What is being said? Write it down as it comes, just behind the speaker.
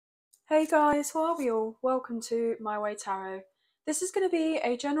Hey guys, how are we all? Welcome to My Way Tarot. This is going to be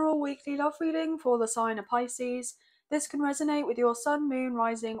a general weekly love reading for the sign of Pisces. This can resonate with your sun, moon,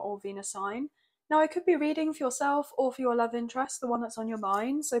 rising, or Venus sign. Now, I could be reading for yourself or for your love interest, the one that's on your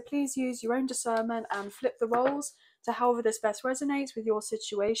mind, so please use your own discernment and flip the roles to however this best resonates with your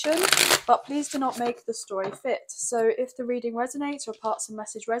situation, but please do not make the story fit. So if the reading resonates or parts of the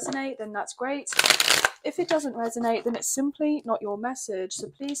message resonate, then that's great. If it doesn't resonate, then it's simply not your message. So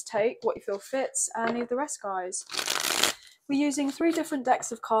please take what you feel fits and leave the rest, guys. We're using 3 different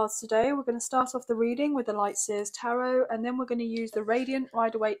decks of cards today. We're going to start off the reading with the Light Seer's Tarot, and then we're going to use the Radiant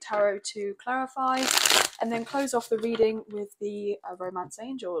Rider-Waite Tarot to clarify, and then close off the reading with the Romance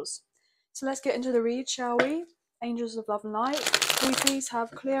Angels. So let's get into the read, shall we? Angels of Love and Light, will you please have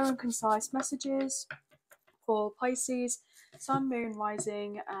clear and concise messages for Pisces, Sun, Moon,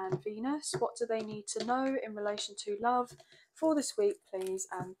 Rising and Venus? What do they need to know in relation to love for this week, please?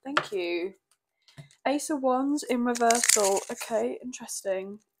 And thank you. Ace of Wands in reversal. Okay,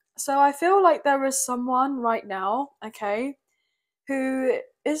 interesting. So I feel like there is someone right now, okay, who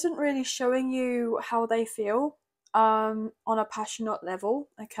isn't really showing you how they feel on a passionate level,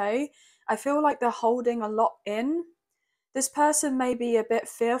 okay? I feel like they're holding a lot in. This person may be a bit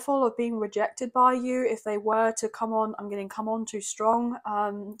fearful of being rejected by you if they were to come on too strong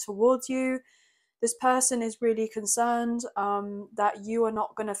towards you. This person is really concerned that you are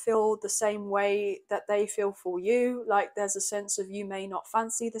not going to feel the same way that they feel for you. Like there's a sense of you may not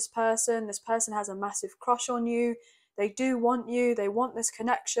fancy this person. This person has a massive crush on you. They do want you. They want this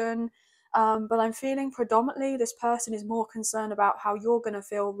connection. But I'm feeling predominantly this person is more concerned about how you're going to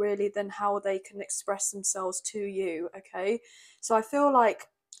feel really than how they can express themselves to you, okay? So I feel like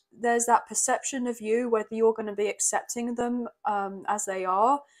there's that perception of you, whether you're going to be accepting them as they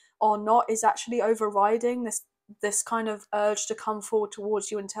are or not, is actually overriding this kind of urge to come forward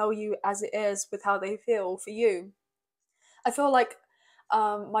towards you and tell you as it is with how they feel for you. I feel like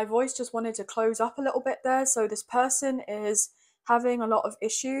my voice just wanted to close up a little bit there. So this person is having a lot of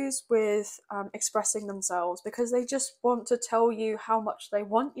issues with expressing themselves because they just want to tell you how much they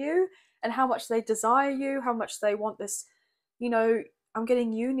want you and how much they desire you, how much they want this, I'm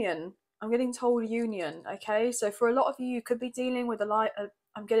getting union. I'm getting told union, okay? So for a lot of you, you could be dealing with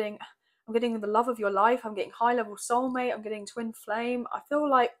I'm getting the love of your life, I'm getting high level soulmate, I'm getting twin flame. I feel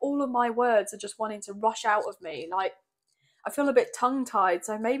like all of my words are just wanting to rush out of me. Like I feel a bit tongue-tied.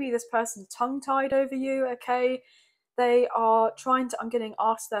 So maybe this person's tongue-tied over you, okay? They are I'm getting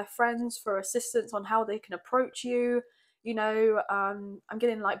asked their friends for assistance on how they can approach you. I'm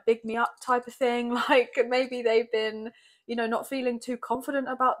getting like big me up type of thing. Like maybe they've been, not feeling too confident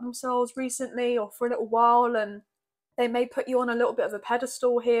about themselves recently or for a little while, and they may put you on a little bit of a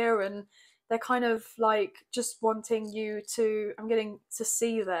pedestal here, and they're kind of like just wanting you to, I'm getting to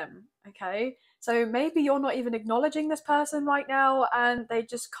see them, okay? So maybe you're not even acknowledging this person right now, and they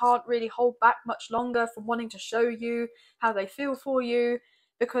just can't really hold back much longer from wanting to show you how they feel for you,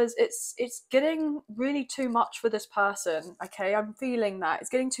 because it's getting really too much for this person, okay? I'm feeling that. It's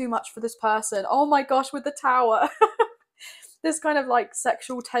getting too much for this person. Oh my gosh, with the Tower. This kind of like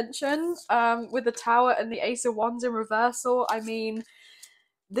sexual tension with the Tower and the Ace of Wands in reversal. I mean,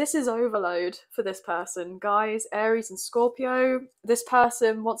 this is overload for this person, guys. Aries and Scorpio. This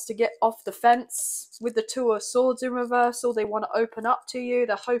person wants to get off the fence with the Two of Swords in reversal. They want to open up to you.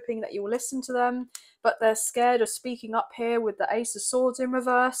 They're hoping that you'll listen to them, but they're scared of speaking up here with the Ace of Swords in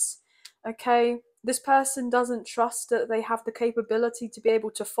reverse. Okay, this person doesn't trust that they have the capability to be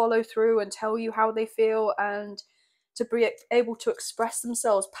able to follow through and tell you how they feel and to be able to express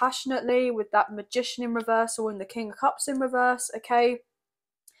themselves passionately with that Magician in reversal and the King of Cups in reverse, okay?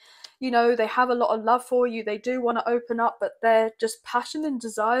 They have a lot of love for you. They do want to open up, but their just passion and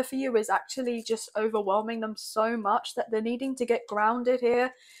desire for you is actually just overwhelming them so much that they're needing to get grounded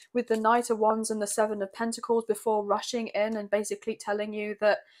here with the Knight of Wands and the Seven of Pentacles before rushing in and basically telling you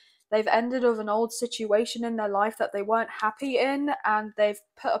that they've ended of an old situation in their life that they weren't happy in, and they've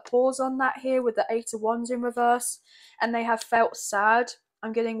put a pause on that here with the Eight of Wands in reverse, and they have felt sad,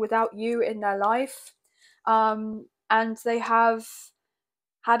 I'm getting, without you in their life. And they have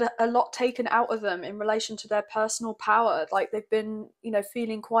had a lot taken out of them in relation to their personal power. Like they've been,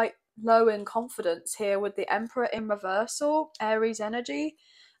 feeling quite low in confidence here with the Emperor in reversal, Aries energy,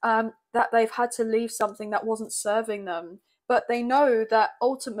 that they've had to leave something that wasn't serving them. But they know that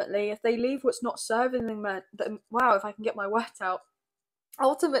ultimately, if they leave what's not serving them, wow, if I can get my words out,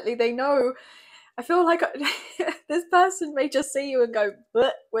 ultimately they know, I feel like this person may just see you and go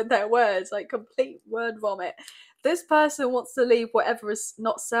bleh with their words, like complete word vomit. This person wants to leave whatever is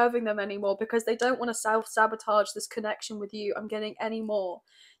not serving them anymore because they don't want to self-sabotage this connection with you, I'm getting, anymore.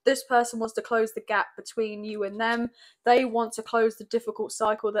 This person wants to close the gap between you and them. They want to close the difficult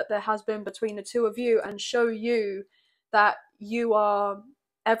cycle that there has been between the two of you and show you that you are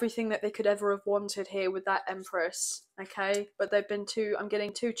everything that they could ever have wanted here with that Empress. Okay, but they've been I'm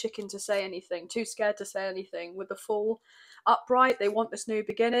getting too chicken to say anything, too scared to say anything. With the Fool upright, they want this new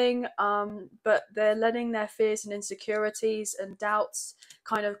beginning, but they're letting their fears and insecurities and doubts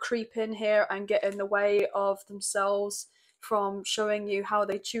kind of creep in here and get in the way of themselves from showing you how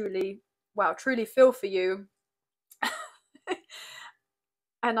they truly feel for you.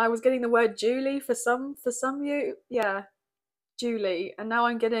 And I was getting the word Julie for some you, yeah, Julie, and now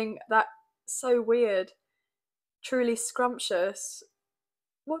I'm getting that. So weird. Truly scrumptious.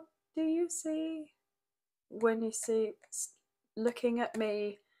 What do you see when you see looking at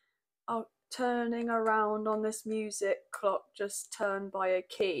me? Oh, turning around on this music clock just turned by a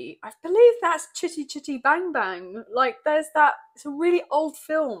key. I believe that's Chitty Chitty Bang Bang. Like, there's that. It's a really old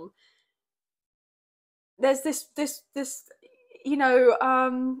film. There's this you know,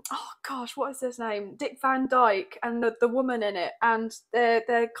 oh gosh, what is his name? Dick Van Dyke and the woman in it, and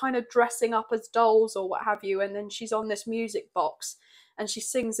they're kind of dressing up as dolls or what have you, and then she's on this music box and she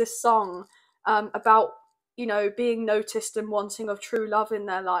sings this song about, you know, being noticed and wanting of true love in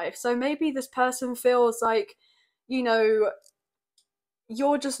their life. So maybe this person feels like, you know,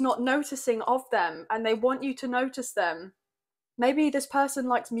 you're just not noticing of them and they want you to notice them. Maybe this person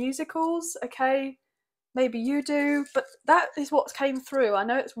likes musicals, okay? Maybe you do, but that is what came through. I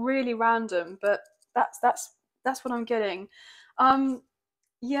know it's really random, but that's what I'm getting.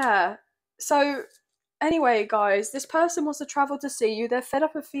 Yeah. So anyway, guys, this person wants to travel to see you. They're fed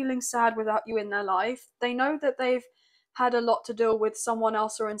up of feeling sad without you in their life. They know that they've had a lot to deal with someone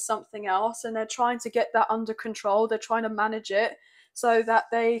else or in something else, and they're trying to get that under control. They're trying to manage it so that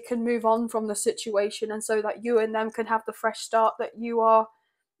they can move on from the situation and so that you and them can have the fresh start that you are,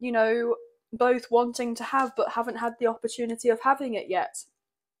 you know, both wanting to have but haven't had the opportunity of having it yet.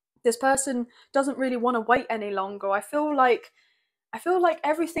 This person doesn't really want to wait any longer. I feel like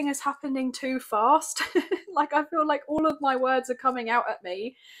everything is happening too fast. Like, I feel like all of my words are coming out at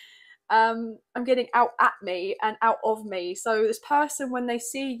me. I'm getting out at me and out of me. So this person, when they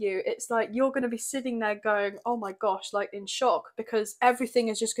see you, it's like you're going to be sitting there going, oh my gosh, like in shock, because everything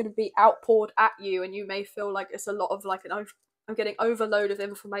is just going to be outpoured at you, and you may feel like it's a lot of like I'm getting overload of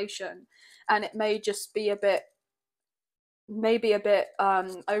information, and it may just be a bit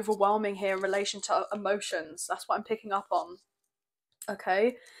overwhelming here in relation to emotions. That's what I'm picking up on.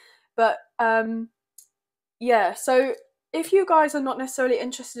 Okay, but yeah, so if you guys are not necessarily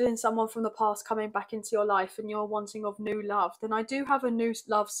interested in someone from the past coming back into your life and you're wanting of new love, then I do have a new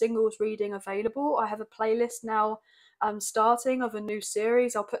love singles reading available. I have a playlist now starting of a new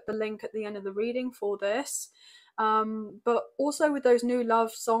series. I'll put the link at the end of the reading for this. But also with those new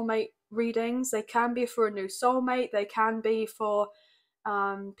love soulmate readings, they can be for a new soulmate, they can be for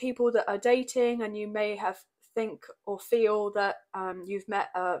people that are dating and you may have think or feel that you've met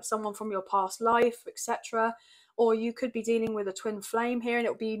someone from your past life, etc. Or you could be dealing with a twin flame here and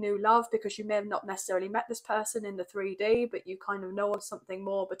it'll be new love because you may have not necessarily met this person in the 3D, but you kind of know of something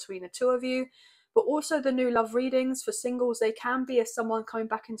more between the two of you. But also the new love readings for singles, they can be as someone coming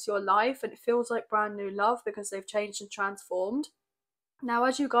back into your life and it feels like brand new love because they've changed and transformed. Now,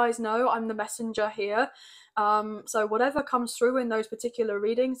 as you guys know, I'm the messenger here. So whatever comes through in those particular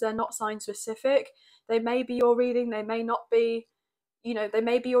readings, they're not sign specific. They may be your reading, they may not be, you know, they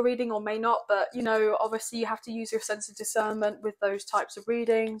may be your reading or may not, but, you know, obviously you have to use your sense of discernment with those types of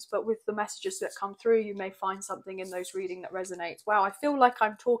readings, but with the messages that come through, you may find something in those reading that resonates. Wow, I feel like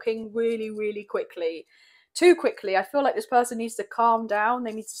I'm talking really, really quickly. Too quickly. I feel like this person needs to calm down,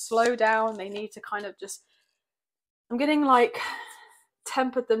 they need to slow down, they need to kind of just, I'm getting like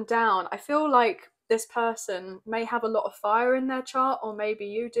tempered them down. I feel like this person may have a lot of fire in their chart, or maybe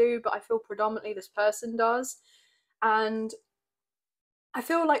you do, but I feel predominantly this person does. And I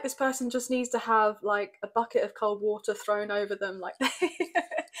feel like this person just needs to have like a bucket of cold water thrown over them. Like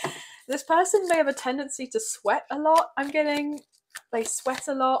this person may have a tendency to sweat a lot. I'm getting they sweat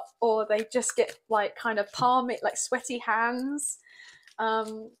a lot, or they just get like kind of palmy, like sweaty hands.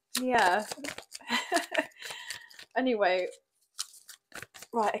 Yeah. Anyway,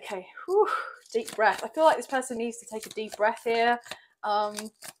 right, okay. Whew, deep breath. I feel like this person needs to take a deep breath here. I'm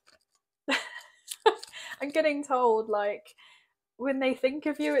getting told, like, when they think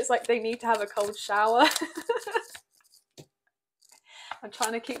of you, it's like they need to have a cold shower. I'm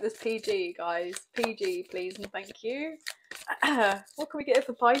trying to keep this PG, guys. PG, please and thank you. What can we get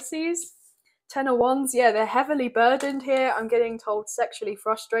for Pisces? Ten of Wands, yeah, they're heavily burdened here. I'm getting told sexually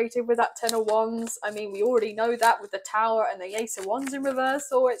frustrated with that Ten of Wands. I mean, we already know that with the Tower and the Ace of Wands in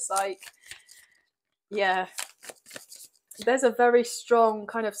reversal. It's like, yeah, there's a very strong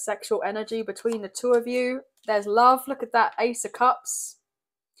kind of sexual energy between the two of you. There's love. Look at that Ace of Cups.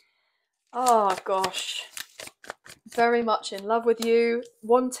 Oh, gosh. Very much in love with you,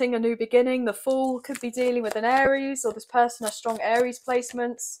 wanting a new beginning. The Fool could be dealing with an Aries, or this person has strong Aries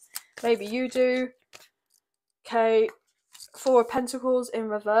placements. Maybe you do. Okay, Four of Pentacles in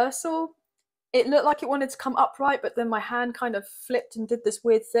reversal. It looked like it wanted to come upright, but then my hand kind of flipped and did this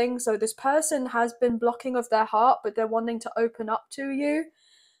weird thing. So this person has been blocking of their heart, but they're wanting to open up to you.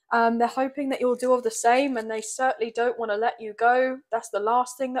 They're hoping that you'll do all the same, and they certainly don't want to let you go. That's the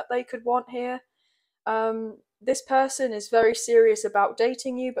last thing that they could want here. This person is very serious about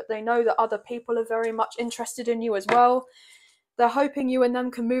dating you, but they know that other people are very much interested in you as well. They're hoping you and them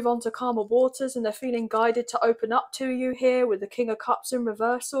can move on to calmer waters, and they're feeling guided to open up to you here with the King of Cups in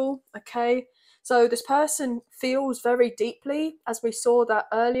reversal. Okay, so this person feels very deeply, as we saw that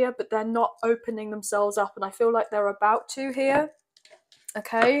earlier, but they're not opening themselves up, and I feel like they're about to here.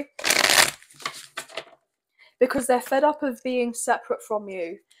 Okay, because they're fed up of being separate from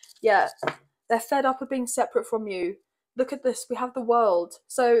you. Yeah, they're fed up of being separate from you. Look at this, we have the World.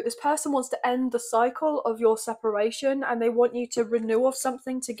 So this person wants to end the cycle of your separation, and they want you to renew of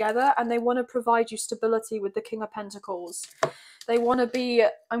something together, and they want to provide you stability with the King of Pentacles. They want to be,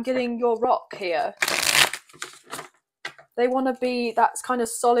 I'm getting your rock here. They want to be that kind of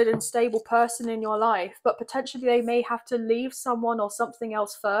solid and stable person in your life, but potentially they may have to leave someone or something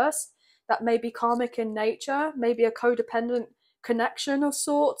else first that may be karmic in nature, maybe a codependent connection of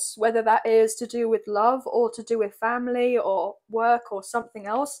sorts, whether that is to do with love or to do with family or work or something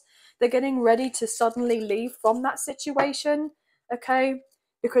else. They're getting ready to suddenly leave from that situation, okay,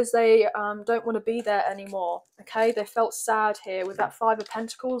 because they don't want to be there anymore. Okay, they felt sad here with that Five of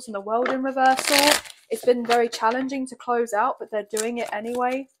Pentacles and the World in reversal. It's been very challenging to close out, but they're doing it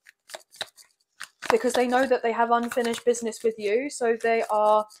anyway because they know that they have unfinished business with you, so they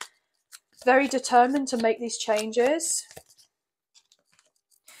are very determined to make these changes.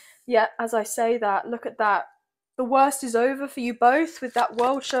 Yeah, as I say that, look at that. The worst is over for you both with that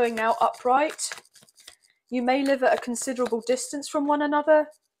World showing now upright. You may live at a considerable distance from one another.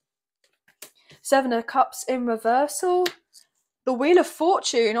 Seven of Cups in reversal. The Wheel of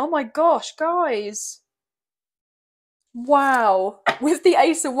Fortune. Oh my gosh, guys. Wow. With the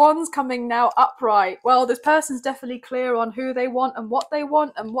Ace of Wands coming now upright. Well, this person's definitely clear on who they want and what they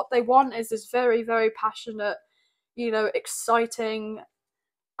want. And what they want is this very, very passionate, you know, exciting,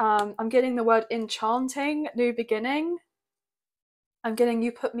 I'm getting the word enchanting, new beginning. I'm getting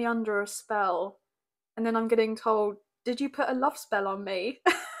you put me under a spell. And then I'm getting told, did you put a love spell on me?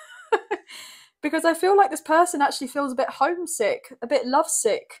 Because I feel like this person actually feels a bit homesick, a bit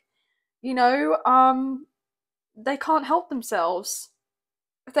lovesick. You know, they can't help themselves.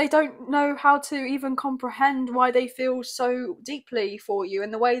 They don't know how to even comprehend why they feel so deeply for you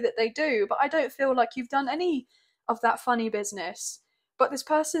in the way that they do. But I don't feel like you've done any of that funny business. But this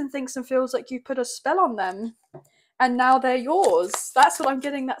person thinks and feels like you put a spell on them, and now they're yours. That's what I'm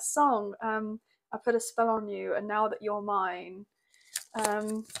getting, that song. I put a spell on you, and now that you're mine.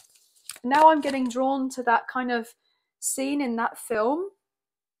 Now I'm getting drawn to that kind of scene in that film,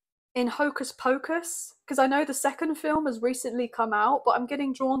 in Hocus Pocus, because I know the second film has recently come out, but I'm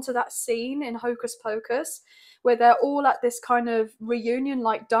getting drawn to that scene in Hocus Pocus where they're all at this kind of reunion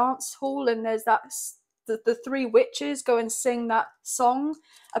like dance hall, and there's that the three witches go and sing that song,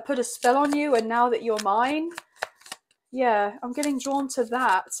 I put a spell on you and now that you're mine. Yeah, I'm getting drawn to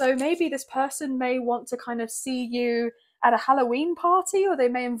that. So maybe this person may want to kind of see you at a Halloween party, or they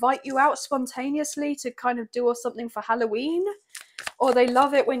may invite you out spontaneously to kind of do or something for Halloween, or they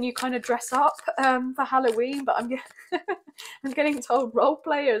love it when you kind of dress up for Halloween. But I'm getting told role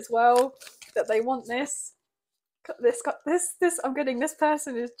play as well, that they want this. I'm getting this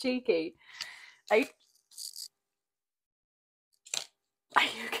person is cheeky. Are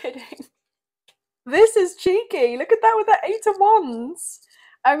you kidding? This is cheeky. Look at that with the Eight of Wands.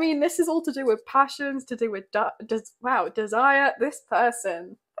 I mean, this is all to do with passions, to do with desire. This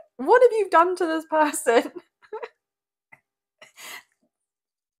person. What have you done to this person?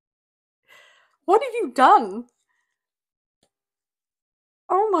 What have you done?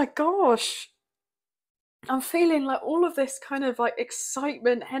 Oh my gosh. I'm feeling like all of this kind of like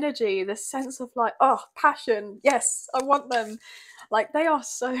excitement, energy, this sense of like, oh, passion. Yes, I want them. Like, they are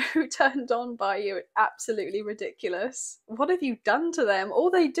so turned on by you. It's absolutely ridiculous. What have you done to them?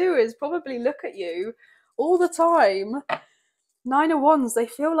 All they do is probably look at you all the time Nine of Wands, they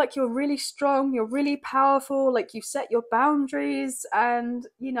feel like you're really strong, you're really powerful, like you set your boundaries and,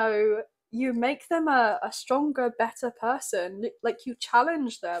 you make them a stronger, better person. Like you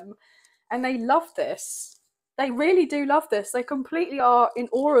challenge them and they love this. They really do love this. They completely are in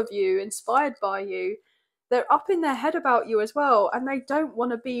awe of you, inspired by you. They're up in their head about you as well and they don't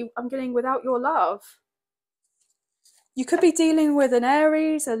want to be, I'm getting, without your love. You could be dealing with an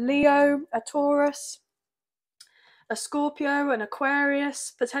Aries, a Leo, a Taurus, a Scorpio, an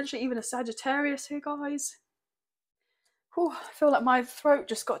Aquarius, potentially even a Sagittarius here, guys. Whew, I feel like my throat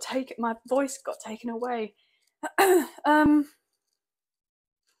just got taken, my voice got taken away.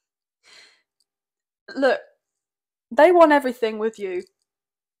 Look, they want everything with you.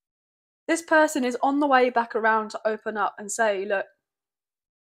 This person is on the way back around to open up and say, look,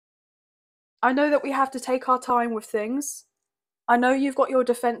 I know that we have to take our time with things. I know you've got your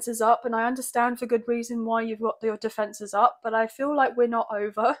defenses up, and I understand for good reason why you've got your defenses up, but I feel like we're not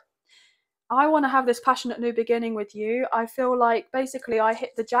over. I want to have this passionate new beginning with you. I feel like basically I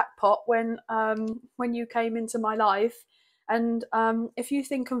hit the jackpot when you came into my life, and if you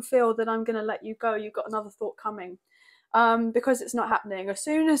think and feel that I'm going to let you go, you've got another thought coming, because it's not happening. As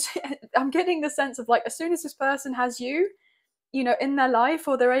soon as I'm getting the sense of like, as soon as this person has you, in their life,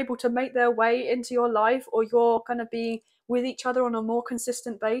 or they're able to make their way into your life, or you're going to be with each other on a more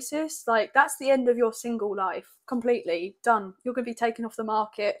consistent basis, like that's the end of your single life. Completely done. You're going to be taken off the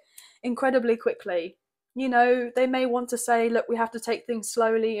market incredibly quickly. They may want to say, look, we have to take things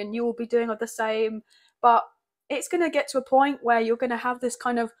slowly and you will be doing the same, but it's going to get to a point where you're going to have this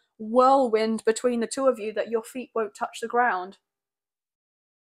kind of whirlwind between the two of you that your feet won't touch the ground.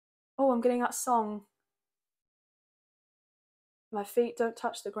 Oh, I'm getting that song. My feet don't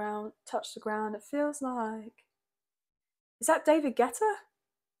touch the ground, it feels like. Is that David Guetta?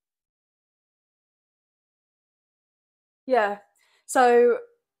 Yeah. So,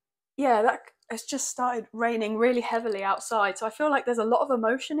 yeah, that it's just started raining really heavily outside. So I feel like there's a lot of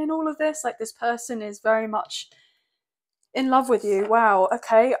emotion in all of this. Like this person is very much in love with you. Wow.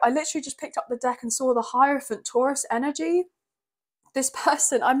 Okay. I literally just picked up the deck and saw the Hierophant Taurus energy. This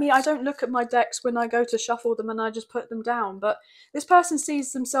person, I mean, I don't look at my decks when I go to shuffle them and I just put them down, but this person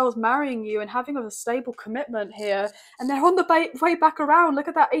sees themselves marrying you and having a stable commitment here, and they're on the way back around. Look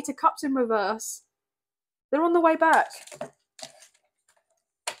at that Eight of Cups in reverse. They're on the way back.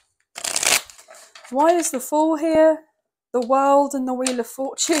 Why is the Fool here? The World and the Wheel of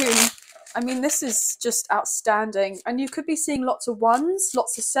Fortune. I mean, this is just outstanding. And you could be seeing lots of ones,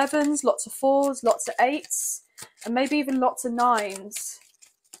 lots of sevens, lots of fours, lots of eights, and maybe even lots of nines.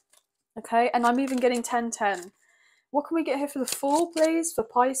 Okay, and I'm even getting 10-10. What can we get here for the Fool, please, for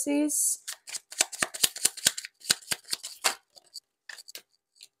Pisces?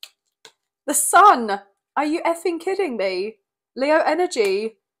 The Sun! Are you effing kidding me? Leo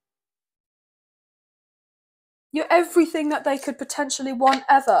energy. You're everything that they could potentially want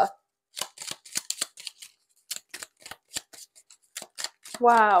ever.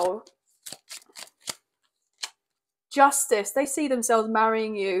 Wow. Justice. They see themselves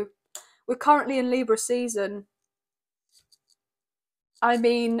marrying you. We're currently in Libra season. I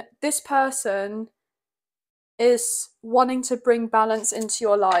mean, this person is wanting to bring balance into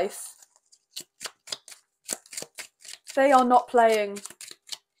your life. They are not playing.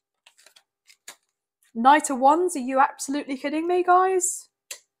 Knight of Wands, are you absolutely kidding me, guys?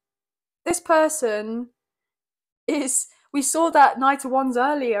 This person is... We saw that Knight of Wands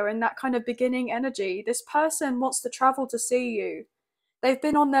earlier in that kind of beginning energy. This person wants to travel to see you. They've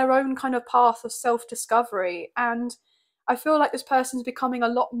been on their own kind of path of self-discovery, and I feel like this person's becoming a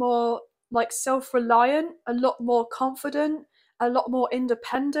lot more like self-reliant, a lot more confident, a lot more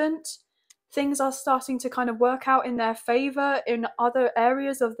independent. Things are starting to kind of work out in their favor in other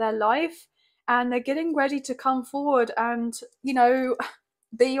areas of their life, and they're getting ready to come forward and,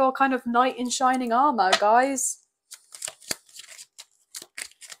 be your kind of knight in shining armor, guys.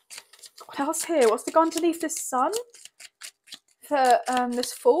 What else here? What's the go underneath this Sun? For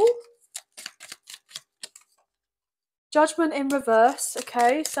this Fool? Judgment in reverse,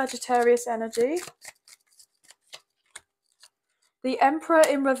 okay, Sagittarius energy. The Emperor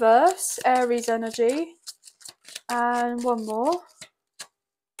in reverse, Aries energy. And one more.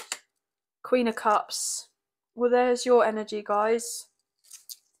 Queen of Cups. Well, there's your energy, guys.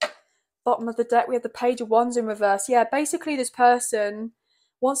 Bottom of the deck, we have the Page of Wands in reverse. Yeah, basically this person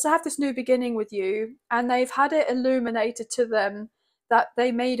wants to have this new beginning with you, and they've had it illuminated to them that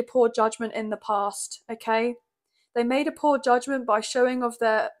they made a poor judgment in the past, okay? They made a poor judgment by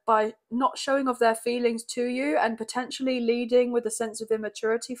not showing of their feelings to you, and potentially leading with a sense of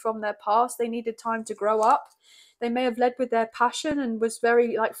immaturity from their past. They needed time to grow up. They may have led with their passion and was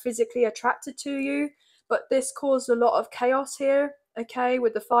very like physically attracted to you, but this caused a lot of chaos here, okay,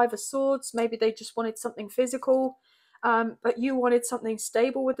 with the Five of Swords. Maybe they just wanted something physical, but you wanted something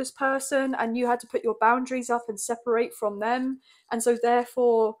stable with this person, and you had to put your boundaries up and separate from them. And so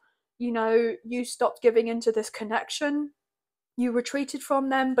therefore, you know, you stopped giving into this connection. You retreated from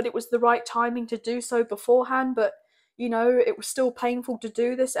them, but it was the right timing to do so beforehand. But, you know, it was still painful to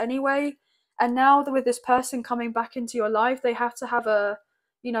do this anyway. And now that with this person coming back into your life, they have to have a,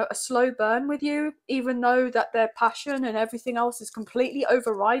 you know, a slow burn with you, even though that their passion and everything else is completely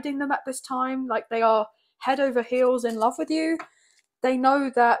overriding them at this time. Like they are head over heels in love with you. They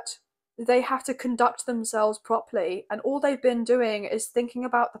know that they have to conduct themselves properly, and all they've been doing is thinking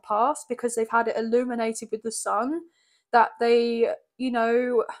about the past because they've had it illuminated with the sun that they, you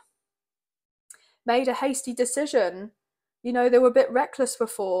know, made a hasty decision. You know, they were a bit reckless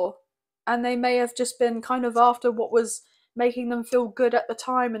before, and they may have just been kind of after what was making them feel good at the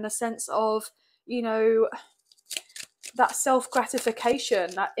time, in the sense of, you know, that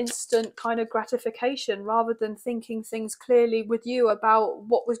self-gratification, that instant kind of gratification, rather than thinking things clearly with you about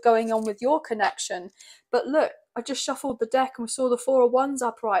what was going on with your connection. But look, I just shuffled the deck and we saw the Four of Wands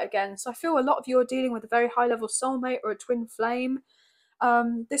upright again. So I feel a lot of you are dealing with a very high level soulmate or a twin flame.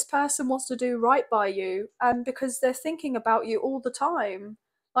 This person wants to do right by you, and because they're thinking about you all the time,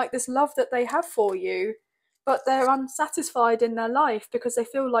 like this love that they have for you, but they're unsatisfied in their life because they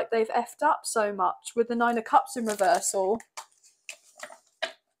feel like they've effed up so much with the Nine of Cups in reversal,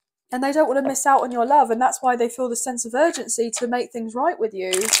 and they don't want to miss out on your love, and that's why they feel the sense of urgency to make things right with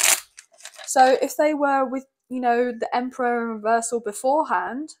you. So if they were with, you know, the Emperor in reversal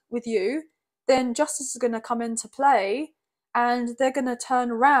beforehand with you, then justice is going to come into play, and they're going to turn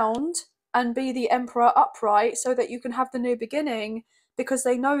around and be the Emperor upright so that you can have the new beginning, because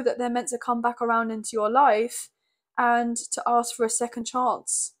they know that they're meant to come back around into your life and to ask for a second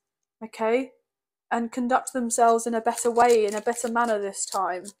chance, okay? And conduct themselves in a better way, in a better manner this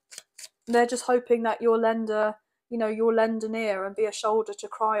time. They're just hoping that you'll lend a, you know, you'll lend an ear and be a shoulder to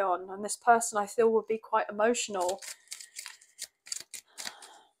cry on. And this person, I feel, will be quite emotional.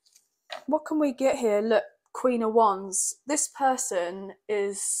 What can we get here? Look, Queen of Wands. This person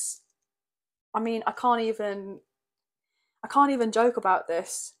is, I mean, I can't even joke about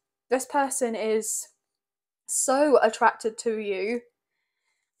this. This person is so attracted to you.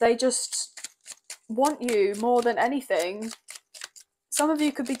 They just want you more than anything. Some of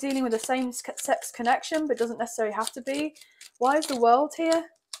you could be dealing with the same sex connection, but it doesn't necessarily have to be. Why is the World here?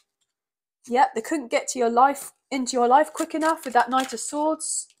 Yep, they couldn't get to your life, into your life quick enough with that Knight of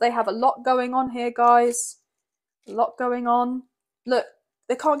Swords. They have a lot going on here, guys. A lot going on. Look,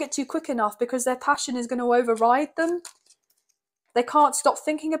 they can't get to you quick enough because their passion is going to override them. They can't stop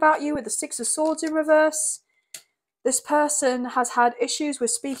thinking about you with the Six of Swords in reverse. This person has had issues with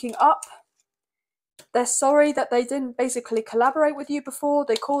speaking up. They're sorry that they didn't basically collaborate with you before.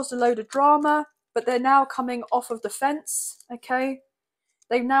 They caused a load of drama, but they're now coming off of the fence, okay?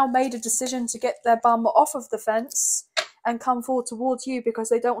 They've now made a decision to get their bum off of the fence and come forward towards you because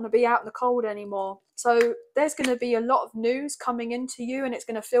they don't want to be out in the cold anymore. So there's going to be a lot of news coming into you, and it's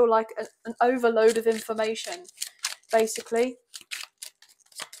going to feel like an overload of information, basically.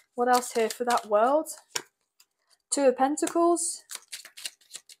 What else here for that World? Two of Pentacles.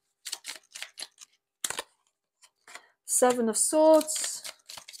 Seven of Swords.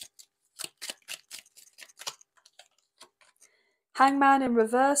 Hangman in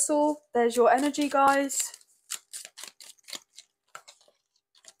reversal. There's your energy, guys.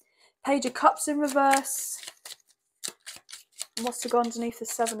 Page of Cups in reverse. And what's to go underneath the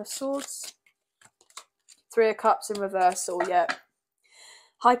Seven of Swords? Three of Cups in reversal, yeah.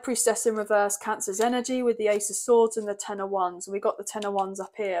 High Priestess in reverse, Cancer's energy with the Ace of Swords and the Ten of Wands. We got the Ten of Wands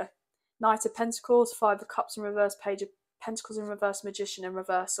up here. Knight of Pentacles, Five of Cups in reverse, Page of Pentacles in reverse, Magician in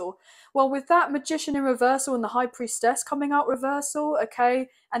reversal. Well, with that Magician in reversal and the High Priestess coming out reversal, okay,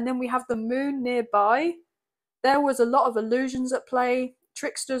 and then we have the Moon nearby, there was a lot of illusions at play,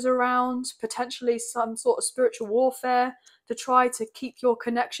 tricksters around, potentially some sort of spiritual warfare to try to keep your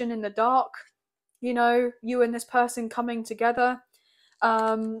connection in the dark, you know, you and this person coming together.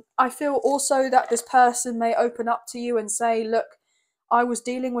 I feel also that this person may open up to you and say, look, I was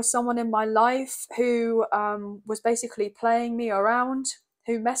dealing with someone in my life who was basically playing me around,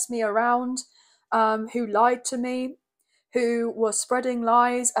 who messed me around, who lied to me, who was spreading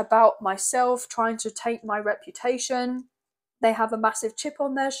lies about myself, trying to take my reputation. They have a massive chip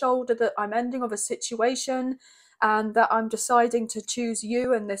on their shoulder that I'm ending of a situation, and that I'm deciding to choose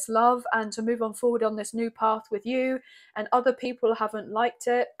you and this love and to move on forward on this new path with you, and other people haven't liked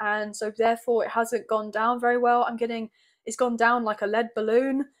it, and so therefore it hasn't gone down very well. It's gone down like a lead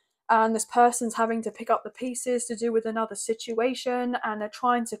balloon, and this person's having to pick up the pieces to do with another situation, and they're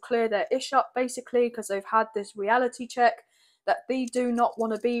trying to clear their ish up basically because they've had this reality check that they do not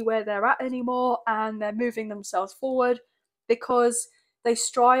want to be where they're at anymore, and they're moving themselves forward because they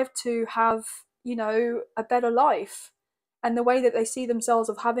strive to have, you know, a better life. And the way that they see themselves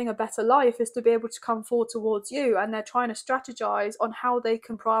of having a better life is to be able to come forward towards you, and they're trying to strategize on how they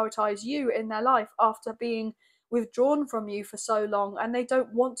can prioritize you in their life after being withdrawn from you for so long, and they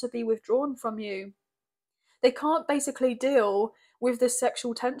don't want to be withdrawn from you. They can't basically deal with this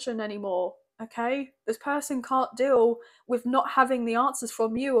sexual tension anymore. Okay, this person can't deal with not having the answers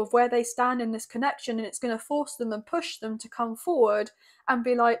from you of where they stand in this connection, and it's going to force them and push them to come forward and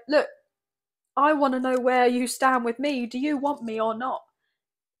be like, look, I want to know where you stand with me. Do you want me or not?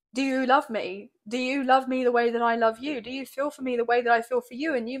 Do you love me? Do you love me the way that I love you? Do you feel for me the way that I feel for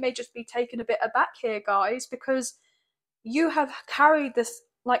you? And you may just be taken a bit aback here, guys, because you have carried this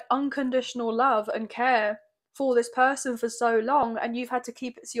like unconditional love and care for this person for so long, and you've had to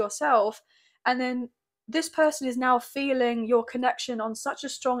keep it to yourself. And then this person is now feeling your connection on such a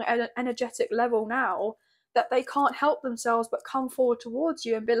strong energetic level now that they can't help themselves but come forward towards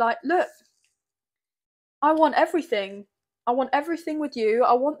you and be like, look, I want everything. I want everything with you.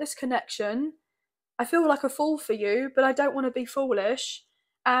 I want this connection. I feel like a fool for you, but I don't want to be foolish.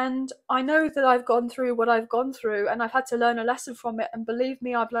 And I know that I've gone through what I've gone through, and I've had to learn a lesson from it. And believe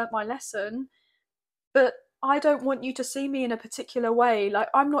me, I've learnt my lesson. But I don't want you to see me in a particular way. Like,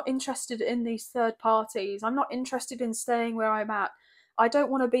 I'm not interested in these third parties. I'm not interested in staying where I'm at. I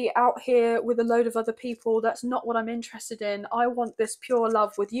don't want to be out here with a load of other people. That's not what I'm interested in. I want this pure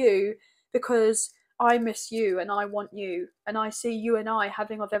love with you because I miss you and I want you. And I see you and I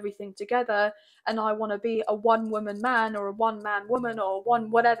having of everything together. And I want to be a one woman man or a one man woman or one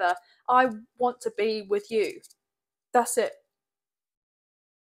whatever. I want to be with you. That's it.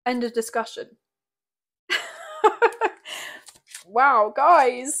 End of discussion. Wow,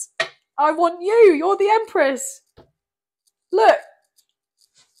 guys, I want you. You're the Empress. Look.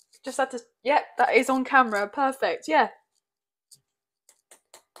 Just had to, yeah, that is on camera. Perfect, yeah.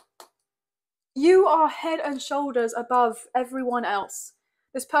 You are head and shoulders above everyone else.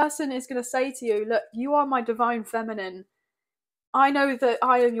 This person is going to say to you, look, you are my divine feminine. I know that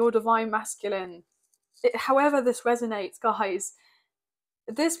I am your divine masculine. However this resonates, guys,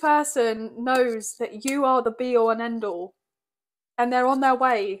 this person knows that you are the be all and end all. And they're on their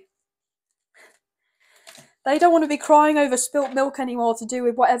way. They don't want to be crying over spilt milk anymore to do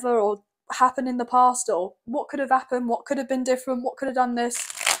with whatever or happened in the past or what could have happened, what could have been different, what could have done this.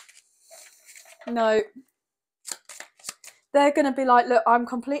 No. They're going to be like, look, I'm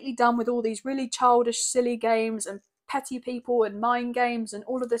completely done with all these really childish, silly games and petty people and mind games and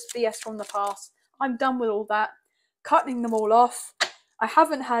all of this BS from the past. I'm done with all that. Cutting them all off. I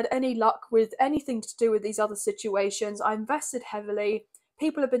haven't had any luck with anything to do with these other situations. I invested heavily.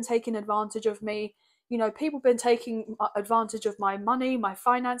 People have been taking advantage of me. You know, people have been taking advantage of my money, my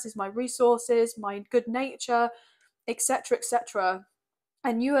finances, my resources, my good nature, etc., etc.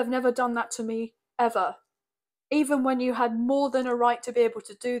 And you have never done that to me, ever. Even when you had more than a right to be able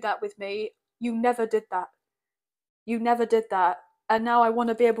to do that with me, you never did that. You never did that. And now I want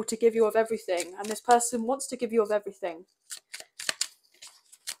to be able to give you of everything. And this person wants to give you of everything.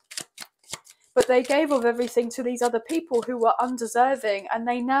 But they gave of everything to these other people who were undeserving, and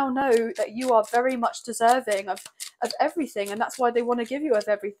they now know that you are very much deserving of everything, and that's why they want to give you of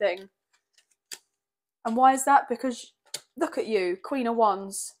everything. And why is that? Because look at you, Queen of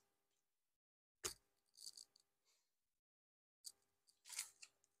Wands.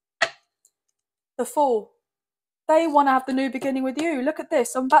 The Fool. They want to have the new beginning with you. Look at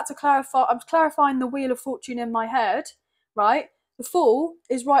this. I'm about to clarify. I'm clarifying the Wheel of Fortune in my head, right? The Fool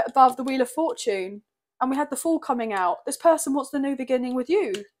is right above the Wheel of Fortune. And we had the Fool coming out. This person wants the new beginning with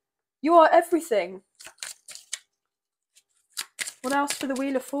you. You are everything. What else for the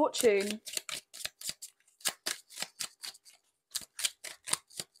Wheel of Fortune?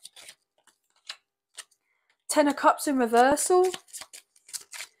 Ten of Cups in reversal.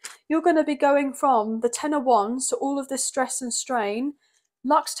 You're going to be going from the Ten of Wands to all of this stress and strain.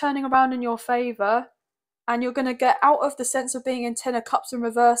 Luck's turning around in your favour. And you're going to get out of the sense of being in Ten of Cups in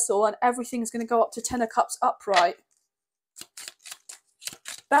reversal, and everything's going to go up to Ten of Cups upright.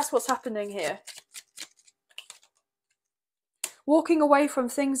 That's what's happening here. Walking away from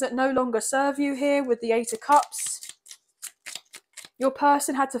things that no longer serve you here with the Eight of Cups. Your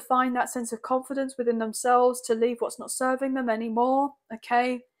person had to find that sense of confidence within themselves to leave what's not serving them anymore,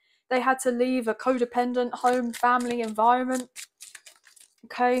 okay? They had to leave a codependent home, family environment,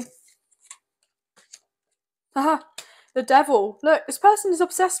 okay? The devil. Look, this person is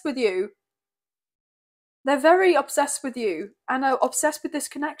obsessed with you. They're very obsessed with you and are obsessed with this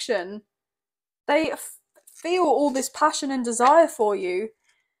connection. They feel all this passion and desire for you.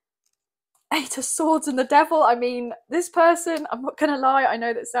 Eight of Swords and the Devil. I mean, this person, I'm not gonna lie, I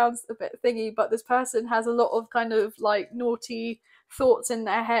know that sounds a bit thingy, but this person has a lot of kind of like naughty thoughts in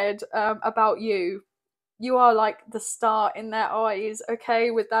their head about you. You are like the star in their eyes, okay?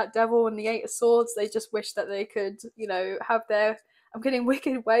 With that Devil and the Eight of Swords, they just wish that they could, you know, have their, I'm getting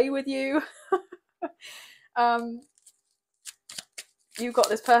wicked way with you. You've got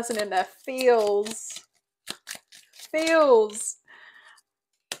this person in there, feels.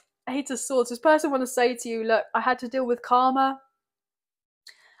 Eight of Swords. This person want to say to you, look, I had to deal with karma.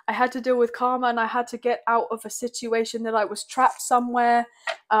 I had to deal with karma and I had to get out of a situation that I was trapped somewhere.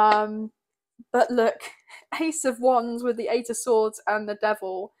 But look, Ace of Wands with the Eight of Swords and the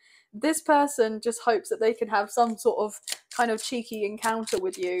Devil. This person just hopes that they can have some sort of kind of cheeky encounter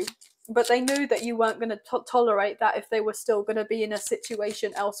with you. But they knew that you weren't going to tolerate that if they were still going to be in a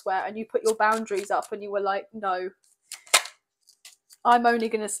situation elsewhere. And you put your boundaries up and you were like, no, I'm only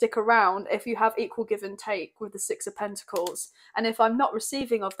going to stick around if you have equal give and take with the Six of Pentacles. And if I'm not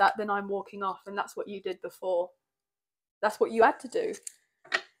receiving of that, then I'm walking off. And that's what you did before. That's what you had to do.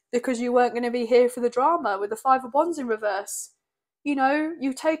 Because you weren't going to be here for the drama with the Five of Wands in reverse. You know,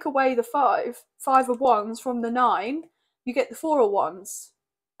 you take away the Five of Wands from the 9, you get the Four of Wands.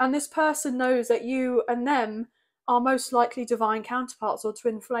 And this person knows that you and them are most likely divine counterparts or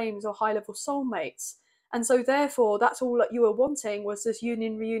twin flames or high-level soulmates. And so therefore, that's all that you were wanting, was this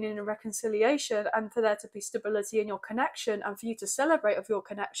union, reunion and reconciliation, and for there to be stability in your connection and for you to celebrate of your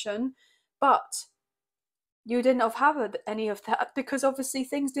connection. But you didn't have any of that because obviously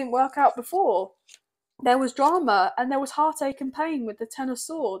things didn't work out before. There was drama and there was heartache and pain with the Ten of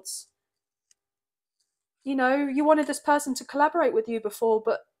Swords. You know, you wanted this person to collaborate with you before,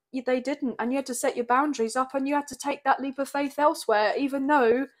 but they didn't. And you had to set your boundaries up and you had to take that leap of faith elsewhere, even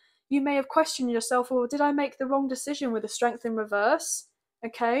though you may have questioned yourself, well, did I make the wrong decision with the Strength in reverse?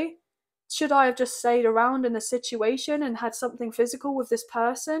 Okay. Should I have just stayed around in the situation and had something physical with this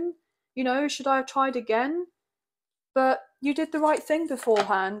person? You know, should I have tried again? But you did the right thing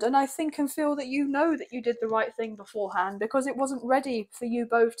beforehand, and I think and feel that you know that you did the right thing beforehand because it wasn't ready for you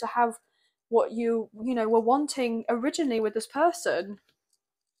both to have what you know, were wanting originally with this person.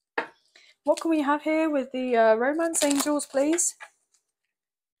 What can we have here with the romance angels, please?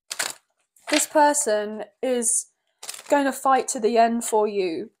 This person is going to fight to the end for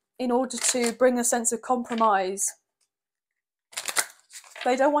you in order to bring a sense of compromise.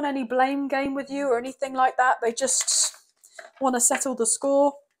 They don't want any blame game with you or anything like that. They just want to settle the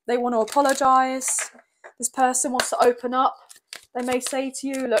score. They want to apologise. This person wants to open up. They may say to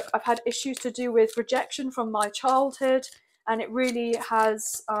you, look, I've had issues to do with rejection from my childhood and it really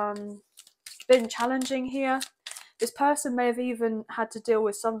has been challenging here. This person may have even had to deal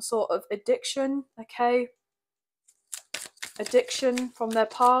with some sort of addiction, okay? Addiction from their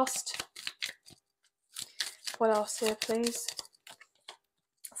past. What else here, please?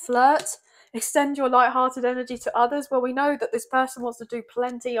 Flirt. Extend your light-hearted energy to others. Well, we know that this person wants to do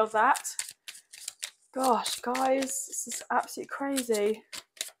plenty of that. Gosh, guys, this is absolutely crazy.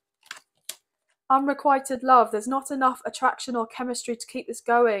 Unrequited love. There's not enough attraction or chemistry to keep this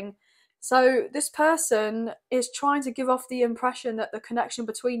going. So this person is trying to give off the impression that the connection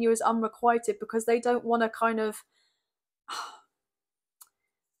between you is unrequited because they don't want to kind of...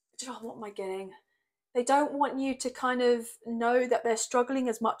 what am I getting? They don't want you to kind of know that they're struggling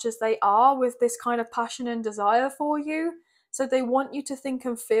as much as they are with this kind of passion and desire for you. So they want you to think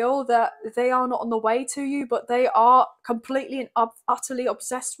and feel that they are not on the way to you, but they are completely and utterly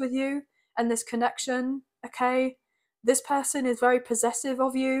obsessed with you and this connection, okay? This person is very possessive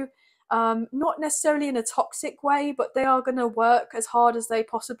of you. Not necessarily in a toxic way, but they are going to work as hard as they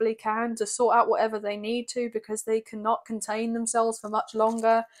possibly can to sort out whatever they need to because they cannot contain themselves for much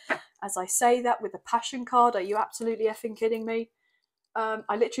longer. As I say that with the passion card, are you absolutely effing kidding me?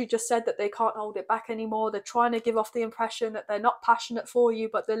 I literally just said that they can't hold it back anymore. They're trying to give off the impression that they're not passionate for you,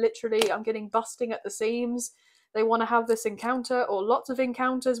 but they're literally, I'm getting busting at the seams. They want to have this encounter or lots of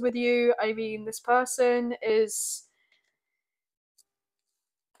encounters with you. I mean, this person is...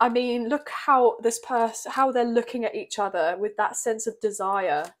 I mean, look how this person, how they're looking at each other with that sense of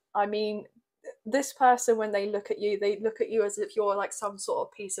desire. I mean, this person, when they look at you, they look at you as if you're like some sort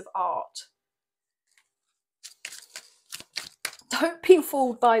of piece of art. Don't be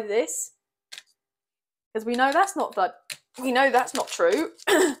fooled by this, because we know that's not true.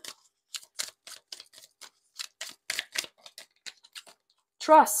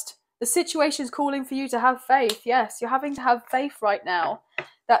 Trust. The situation's calling for you to have faith. Yes, you're having to have faith right now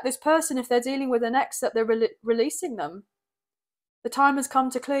that this person, if they're dealing with an ex, that they're releasing them. The time has come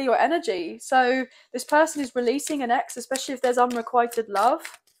to clear your energy. So this person is releasing an ex, especially if there's unrequited love,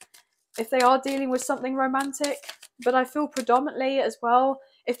 if they are dealing with something romantic. But I feel predominantly as well,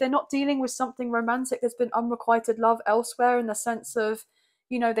 if they're not dealing with something romantic, there's been unrequited love elsewhere, in the sense of,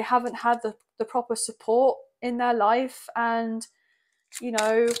 you know, they haven't had the proper support in their life, and, you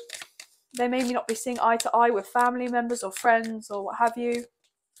know, they maybe not be seeing eye to eye with family members or friends or what have you,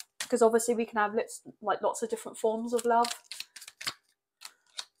 because obviously we can have lots of different forms of love.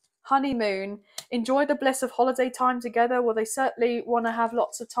 Honeymoon. Enjoy the bliss of holiday time together. Well, they certainly want to have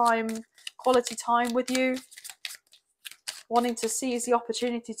lots of time, quality time with you, wanting to seize the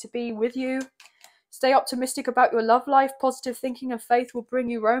opportunity to be with you. Stay optimistic about your love life. Positive thinking and faith will bring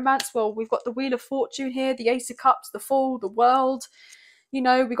you romance. Well, we've got the Wheel of Fortune here, the Ace of Cups, the Fool, the World. You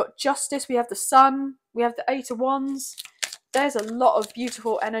know, we've got Justice, we have the Sun, we have the Eight of Wands. There's a lot of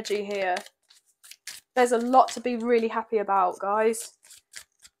beautiful energy here. There's a lot to be really happy about, guys.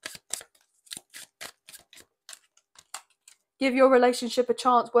 Give your relationship a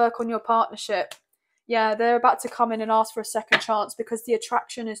chance. Work on your partnership. Yeah, they're about to come in and ask for a second chance because the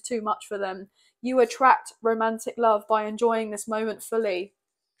attraction is too much for them. You attract romantic love by enjoying this moment fully.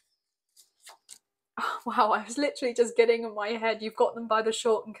 Oh, wow, I was literally just getting in my head, you've got them by the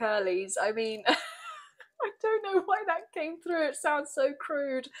short and curlies. I mean, I don't know why that came through. It sounds so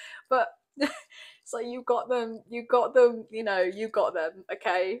crude, but it's like you got them, you know, you got them,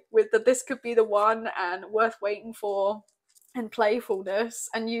 okay? With this could be the one, and worth waiting for, and playfulness,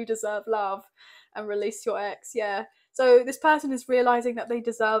 and you deserve love, and release your ex. Yeah, so this person is realizing that they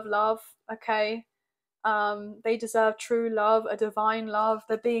deserve love, okay? They deserve true love, a divine love.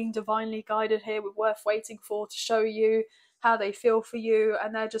 They're being divinely guided here with worth waiting for, to show you how they feel for you,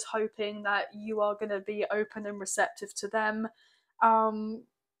 and they're just hoping that you are going to be open and receptive to them.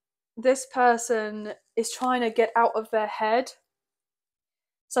 This person is trying to get out of their head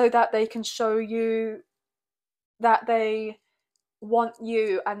so that they can show you that they want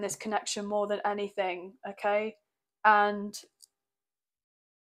you and this connection more than anything, okay? And,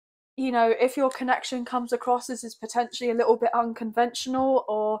 you know, if your connection comes across as is potentially a little bit unconventional,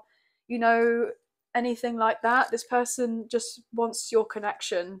 or, you know, anything like that, this person just wants your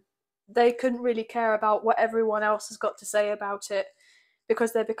connection. They couldn't really care about what everyone else has got to say about it,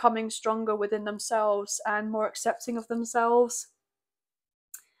 because they're becoming stronger within themselves and more accepting of themselves,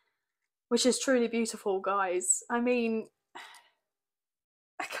 which is truly beautiful, guys. I mean,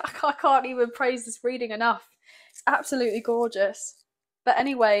 I can't even praise this reading enough. It's absolutely gorgeous. But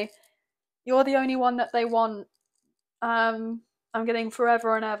anyway, you're the only one that they want. I'm getting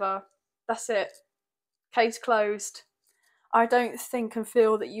forever and ever. That's it. Case closed. I don't think and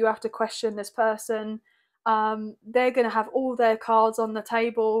feel that you have to question this person. They're going to have all their cards on the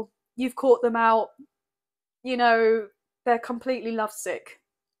table. You've caught them out. You know, they're completely lovesick.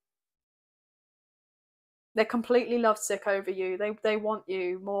 They're completely lovesick over you. They want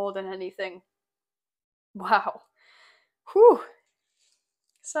you more than anything. Wow. Whew.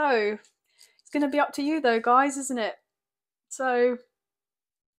 So, it's going to be up to you though, guys, isn't it? So,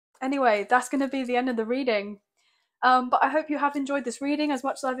 anyway, that's going to be the end of the reading. But I hope you have enjoyed this reading as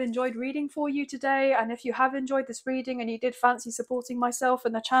much as I've enjoyed reading for you today. And if you have enjoyed this reading and you did fancy supporting myself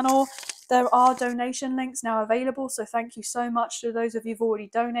and the channel, there are donation links now available. So thank you so much to those of you who've already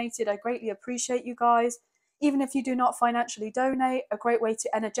donated. I greatly appreciate you guys. Even if you do not financially donate, a great way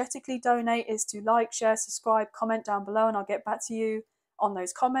to energetically donate is to like, share, subscribe, comment down below, and I'll get back to you on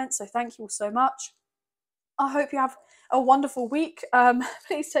those comments. So thank you all so much. I hope you have a wonderful week.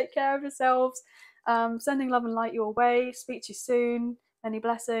 Please take care of yourselves. Sending love and light your way. Speak to you soon. Many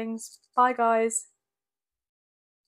blessings. Bye, guys.